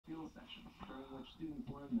which students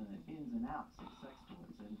learn the ins and outs of sex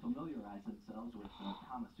toys and familiarize themselves with the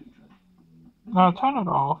Kama Sutra. This No, is turn likely it one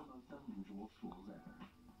of off. the most unusual schools ever.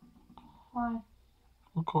 Why?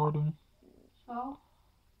 Recording. So?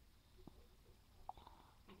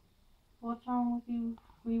 What's wrong with you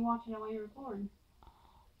rewatching it while you record?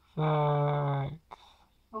 Sex.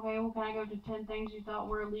 Okay, well, can I go to 10 things you thought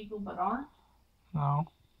were illegal but aren't? No.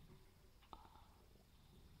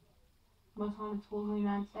 Most haunted schools in the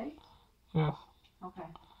United States? Yes. Okay.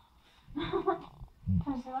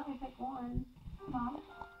 So let me pick one. Mom?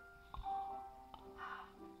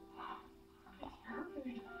 It's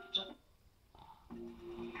perfect.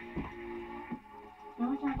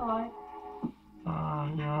 Can we turn the light?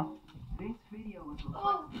 Yeah. This video was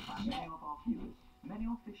requested by many of our viewers. Many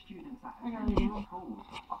of the students that attend these schools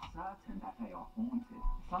are certain that they are haunted.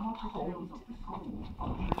 Some of the tales of the schools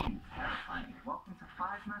are truly terrifying. Welcome to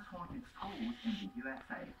 5 most haunted schools in the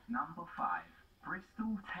USA. Number 5.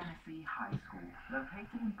 Bristol, Tennessee High School.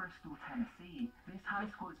 Located in Bristol, Tennessee, this high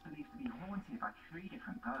school is believed to be haunted by 3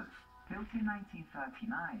 different ghosts. Built in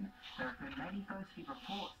 1939, there have been many ghostly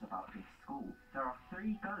reports about this school. There are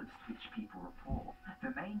 3 ghosts which people report.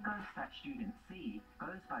 The main ghost that students see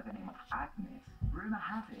goes by the name of Agnes. Rumor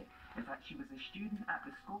has it is that she was a student at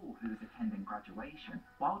the school who was attending graduation.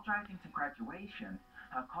 While driving to graduation,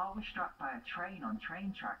 her car was struck by a train on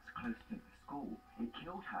train tracks close to the school. It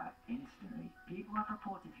killed her instantly. People have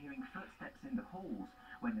reported hearing footsteps in the halls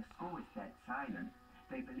when the school is dead silent.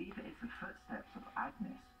 They believe it is the footsteps of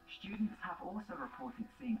Agnes. Students have also reported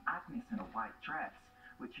seeing Agnes in a white dress,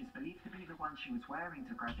 which is believed to be the one she was wearing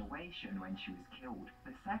to graduation when she was killed.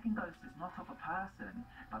 The second ghost is not of a person,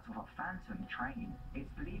 but of a phantom train.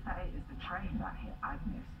 It's believed that it is the train that hit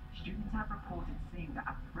Agnes. Students have reported seeing the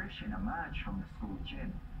apparition emerge from the school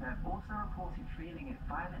gym. They have also reported feeling it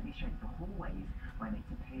violently shake the hallways when it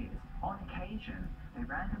appears. On occasion, they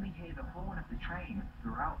randomly hear the horn of the train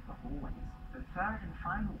throughout the hallways. The third and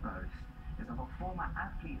final ghost is of a former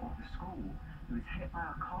athlete of the school who was hit by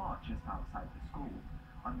a car just outside the school.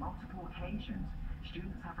 On multiple occasions,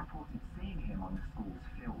 students have reported seeing him on the school's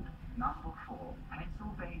field. Number 4.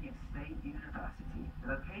 Pennsylvania State University.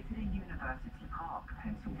 Located in University Park,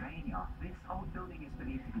 Pennsylvania, this old building is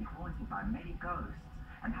believed to be haunted by many ghosts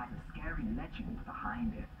and has a scary legend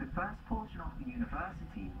behind it. The first portion of the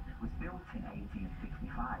university was built in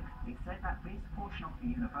 1865. It's said that this portion of the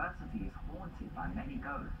university is haunted by many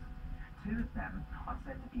ghosts. 2 of them are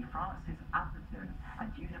said to be Francis Atherton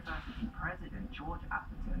and University President George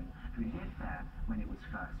Atherton, who lived there when it was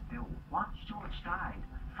first built. Once George died,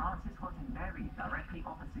 Francis got him buried directly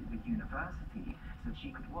opposite the university so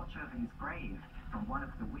she could watch over his grave from one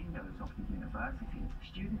of the windows of the university.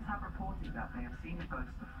 Students have reported that they have seen the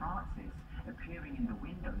ghost of Francis appearing in the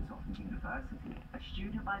windows of the university. A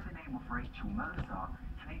student by the name of Rachel Moser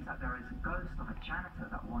claims that there is a ghost of a janitor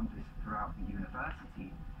that wanders throughout the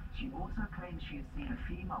university. She also claims she has seen a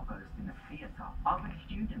female ghost in a theatre. Other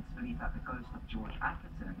students believe that the ghost of George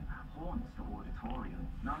Atherton haunts the auditorium.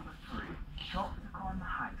 Number 3. Chopticon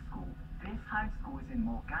High School. This high school is in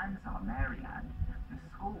Morganza, Maryland. The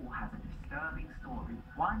school has a disturbing story.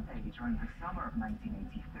 One day during the summer of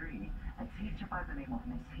 1983, a teacher by the name of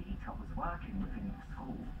Miss Heater was working within the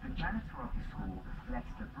school. The janitor of the school,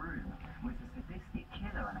 Lester Broom, was a sadistic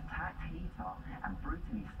killer and attacked Heater and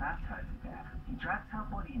brutally stabbed her to death. He dragged her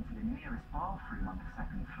body into the nearest bathroom on the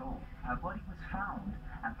 2nd floor. Her body was found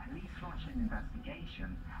and police launched an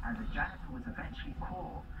investigation, and the janitor was eventually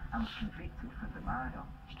caught and was convicted for the murder.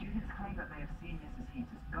 Students claim that they have seen Mrs.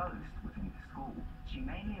 Heater's ghost within the school. She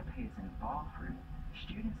mainly appears in the bathroom.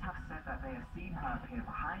 Students have said that they have seen her appear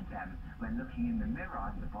behind them when looking in the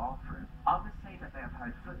mirror in the bathroom. Others say that they have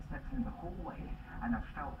heard footsteps in the hallway and have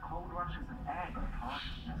felt cold rushes of air go past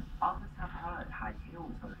them. Others have heard high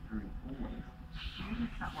heels go through hallways.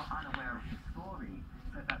 Students that were unaware of the story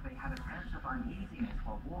said that they had a sense of uneasiness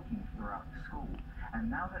while walking throughout the school,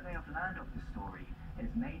 and now that they have learned of the story, it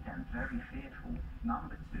has made them very fearful.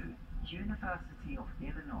 Number 2. University of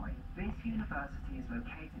Illinois. This university is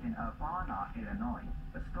located in Urbana, Illinois.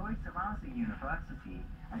 A story surrounds the university,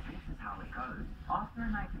 and this is how it goes. After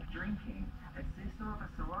a night of drinking, a sister of a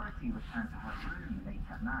sorority returned to her room late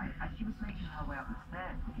at night. As she was making her way up the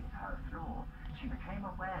stairs to get to her floor, she became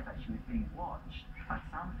aware that she was being watched by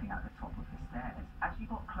something at the top of the stairs. As she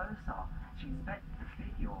got closer, she inspected the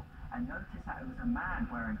figure and noticed that it was a man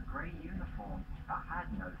wearing a grey uniform that had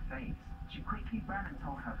no face. She quickly ran and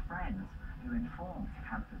told her friends, who informed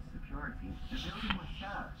campus security. The building was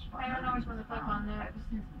searched, but I don't know which one to click on next. Ever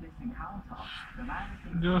since this encounter, the man has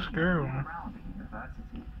been Just scary one. around the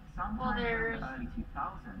university. Well, there's in the early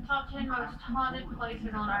 2000s, top 10 most haunted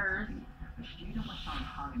places on Earth. The student was found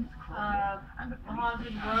hung in his closet, and the police Haunted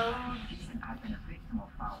determined that Road. the student had been a victim of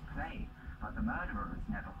foul play, but the murderer was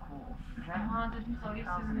never caught. Then, Haunted in places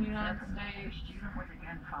in the United 2007, the States. student was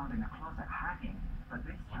again found in a closet hanging, but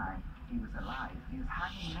this time he was alive. He was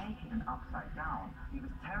hanging naked and upside down. He was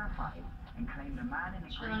terrified and claimed a man in a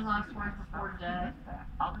green Chilling last suit word had before stalked him death. in there.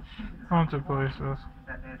 Other students Haunted reported places.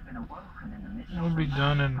 that they had been awoken in the midst It'll of be the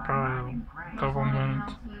done in night by a probably man in grey. a couple minutes.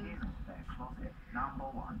 Here's into their closet. Number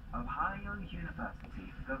 1, Ohio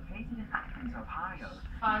University, located in Athens, Ohio.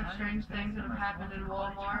 5 strange things that have happened in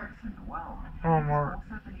Walmart. In the world. Walmart.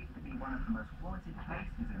 It's also believed to be one of the most haunted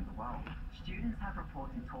places in the world. Students have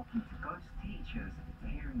reported talking to ghost teachers,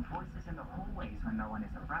 hearing voices in the hallways when no one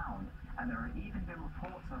is around, and there have even been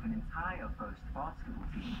reports of an entire ghost basketball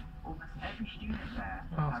team. Almost every student there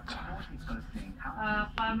has reported ghosting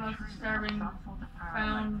encounters. 5 most disturbing some sort of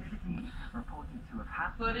found paranormal activity reported to have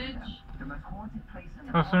happened to footage. them. The most haunted place in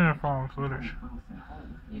the I've seen world it found is footage. Wilson Hall.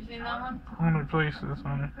 You seen that one? Haunted places,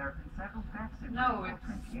 honey. There have been several deaths in No, Route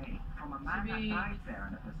it's 28, from a man that be died there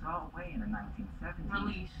in a bizarre way in the 1970s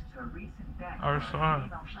released. to a recent death I where saw a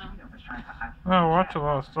it. female student was trying to act I watch a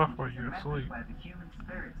lot of stuff It while was a you're method asleep. where the human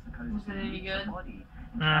spirit Was supposedly it any leaves good? the body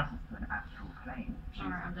and Yeah. travels to an astral plane.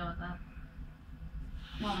 Alright, I'm done with that.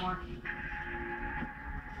 Walmart.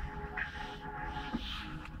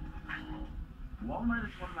 Walmart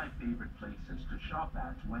is one of my favorite places to shop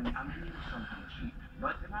at when I'm needing something cheap.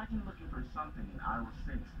 But imagine looking for something in aisle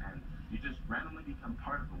 6 and you just randomly become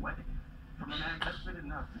part of a wedding. From a man desperate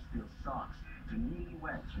enough to steal socks to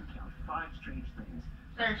newlyweds who count 5 strange things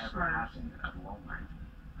They're that ever smart. happened at Walmart.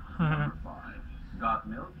 Number 5. Got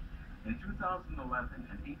milk? In 2011,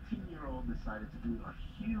 an 18-year-old decided to do a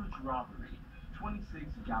huge robbery. 26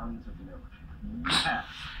 gallons of milk. Yes!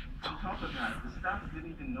 On top of that, the staff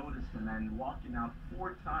didn't even notice the man walking out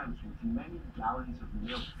 4 times with many gallons of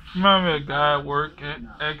milk. Remember a guy at work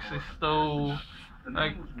actually stole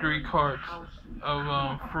like 3 carts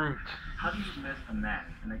of fruit. How do you miss a man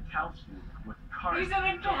in a cow suit with carts He's in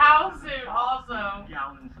a cow suit also.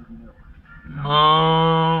 gallons of milk?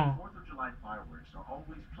 Oh. 4th of July fireworks are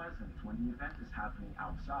always pleasant when the event is happening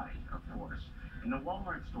outside, of course. In a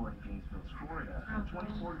Walmart store in Gainesville, Florida, a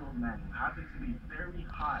 24-year-old man who happened to be very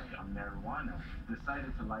high on marijuana decided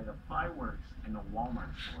to light up fireworks in a Walmart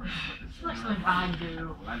store with his Looks like I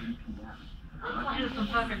do. 11 p.m. Look at some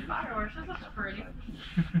fucking fireworks. This looks pretty.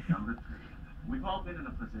 Number 3. We've all been in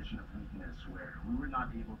a position of weakness where we were not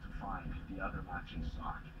able to find the other matching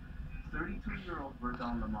sock. 32-year-old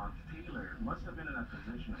Verdon Lamont Taylor must have been in a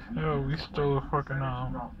position of weakness. Yo, we stole a when he fucking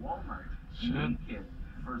decided to rob Walmart shit. naked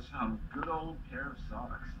for some good old pair of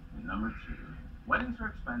socks. Number 2. Weddings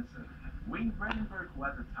are expensive. Wayne Bredenberg, who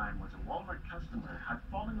at the time was a Walmart customer, had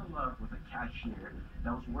fallen in love with a cashier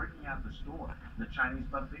that was working at the store. The Chinese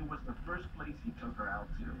buffet was the first place he took her out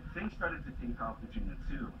to. Things started to take off between the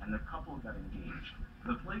two, and the couple got engaged.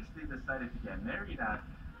 The place they decided to get married at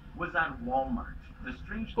was at Walmart. The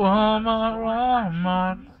strange thing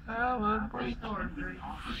Walmart, celebrate. they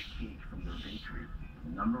offered a cake from their bakery.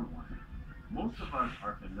 Number 1. Most of us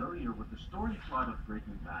are familiar with the story plot of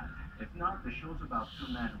Breaking Bad. If not, the show's about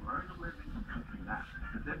 2 men who earn a living from cooking meth.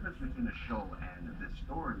 The difference between the show and this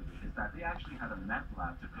story is that they actually had a meth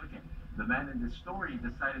lab to cook in. The man in this story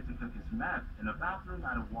decided to cook his meth in a bathroom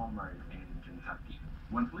at a Walmart in Kentucky.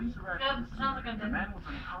 When police arrived at the sounds like a scene, the man was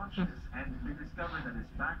unconscious and they discovered that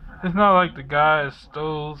his backpack... It's not like the guy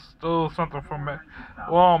stole something from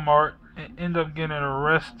Walmart and ended up getting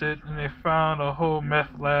arrested, and they found a whole meth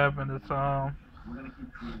lab in his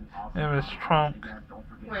in his trunk.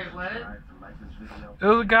 Wait, what? It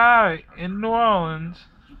was a guy in New Orleans